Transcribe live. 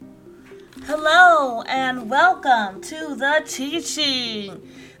Hello and welcome to the teaching.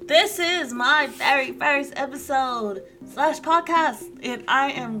 This is my very first episode / podcast, and I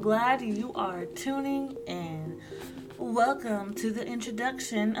am glad you are tuning in. Welcome to the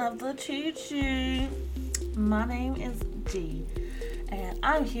introduction of the teaching. My name is G, and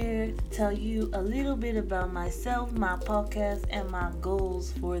I'm here to tell you a little bit about myself, my podcast, and my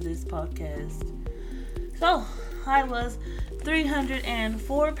goals for this podcast. So, I was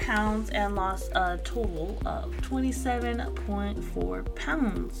 304 pounds and lost a total of 27.4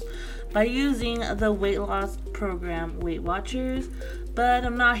 pounds by using the weight loss program Weight Watchers. But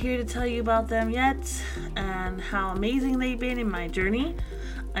I'm not here to tell you about them yet and how amazing they've been in my journey.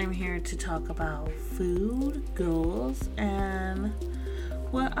 I'm here to talk about food, goals, and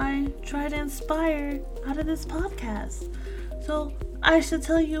what I try to inspire out of this podcast. So I should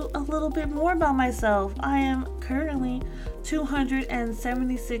tell you a little bit more about myself. I am currently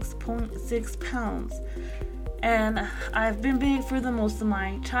 276.6 pounds, and I've been big for the most of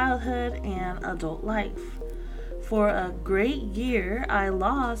my childhood and adult life. For a great year, I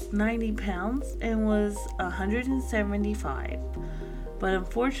lost 90 pounds and was 175. But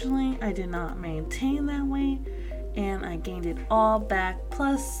unfortunately, I did not maintain that weight, and I gained it all back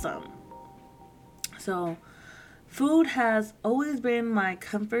plus some. So, food has always been my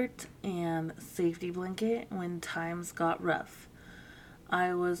comfort and safety blanket when times got rough.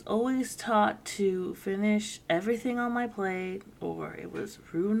 I was always taught to finish everything on my plate, or it was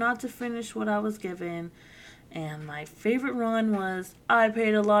rude not to finish what I was given. And my favorite one was, "I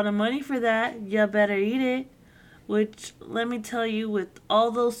paid a lot of money for that, you better eat it." Which, let me tell you, with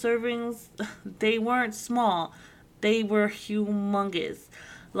all those servings, they weren't small. They were humongous.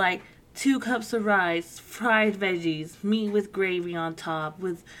 Like 2 cups of rice, fried veggies, meat with gravy on top,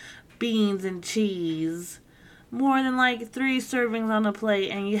 with beans and cheese. More than like 3 servings on a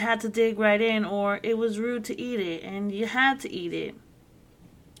plate, and you had to dig right in, or it was rude to eat it, and you had to eat it.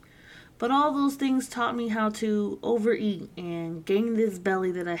 But all those things taught me how to overeat and gain this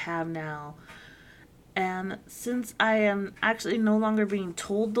belly that I have now. And since I am actually no longer being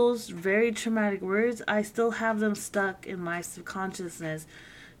told those very traumatic words, I still have them stuck in my subconsciousness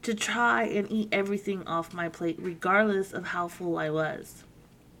to try and eat everything off my plate, regardless of how full I was.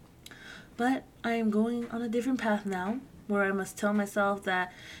 But I am going on a different path now, where I must tell myself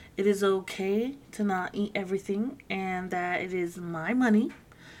that it is okay to not eat everything, and that it is my money,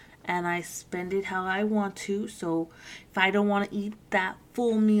 and I spend it how I want to. So if I don't want to eat that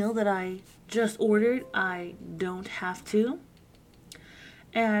full meal that I just ordered, I don't have to.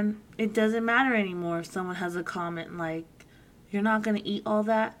 And it doesn't matter anymore if someone has a comment like, "You're not going to eat all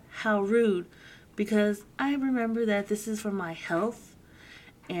that? How rude." Because I remember that this is for my health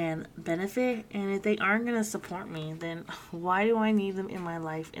and benefit, and if they aren't going to support me, then why do I need them in my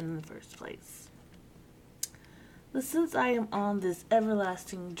life in the first place? But since I am on this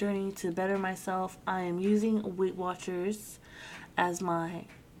everlasting journey to better myself, I am using Weight Watchers as my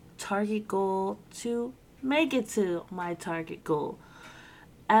target goal to make it to my target goal.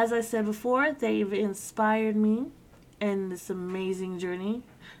 As I said before, they've inspired me in this amazing journey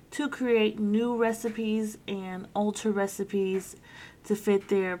to create new recipes and alter recipes to fit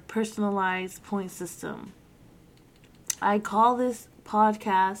their personalized point system. I call this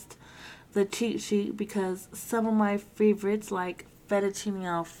podcast the cheat sheet because some of my favorites like fettuccine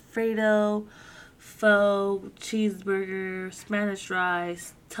alfredo, pho, cheeseburger, Spanish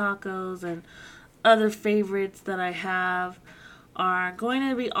rice, tacos, and other favorites that I have are going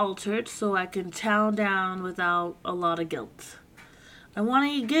to be altered so I can chow down without a lot of guilt. I want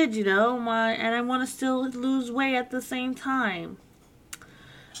to eat good, and I want to still lose weight at the same time.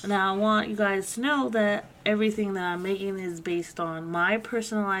 Now, I want you guys to know that everything that I'm making is based on my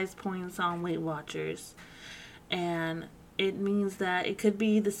personalized points on Weight Watchers. And it means that it could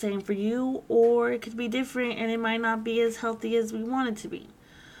be the same for you, or it could be different, and it might not be as healthy as we want it to be.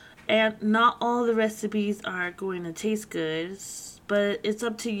 And not all the recipes are going to taste good, but it's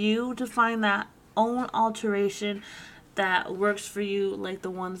up to you to find that own alteration that works for you, like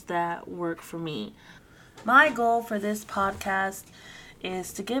the ones that work for me. My goal for this podcast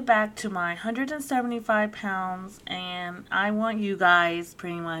is to get back to my 175 pounds, and I want you guys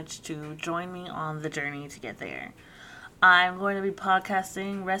pretty much to join me on the journey to get there. I'm going to be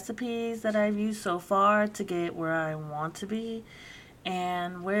podcasting recipes that I've used so far to get where I want to be,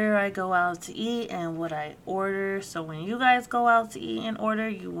 and where I go out to eat and what I order. So when you guys go out to eat and order,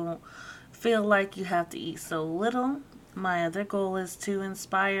 you won't feel like you have to eat so little. My other goal is to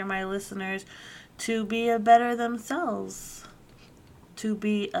inspire my listeners to be a better themselves, to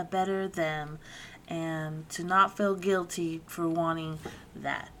be a better them, and to not feel guilty for wanting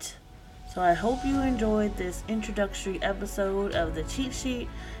that. So I hope you enjoyed this introductory episode of the cheat sheet,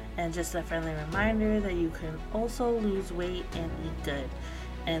 and just a friendly reminder that you can also lose weight and eat good.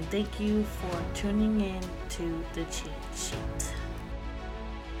 And thank you for tuning in to the cheat sheet.